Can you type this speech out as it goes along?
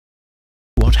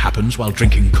what happens while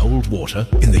drinking cold water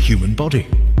in the human body?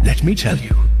 Let me tell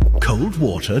you. Cold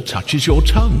water touches your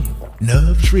tongue.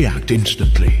 Nerves react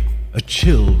instantly. A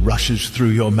chill rushes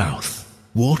through your mouth.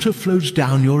 Water flows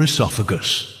down your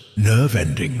esophagus. Nerve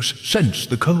endings sense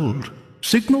the cold.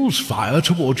 Signals fire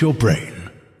toward your brain.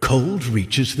 Cold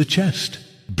reaches the chest.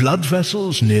 Blood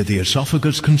vessels near the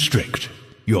esophagus constrict.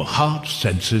 Your heart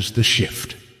senses the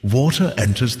shift. Water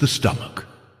enters the stomach.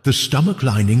 The stomach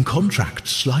lining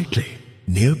contracts slightly.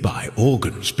 Nearby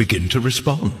organs begin to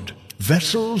respond.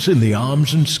 Vessels in the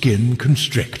arms and skin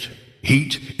constrict.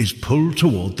 Heat is pulled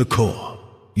toward the core.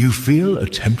 You feel a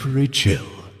temporary chill.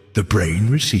 The brain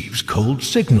receives cold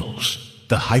signals.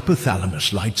 The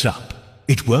hypothalamus lights up.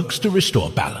 It works to restore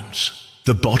balance.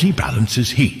 The body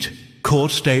balances heat. Core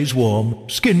stays warm.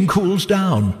 Skin cools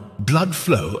down. Blood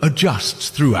flow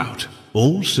adjusts throughout.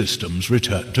 All systems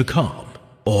return to calm.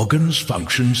 Organs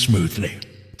function smoothly.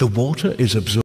 The water is absorbed.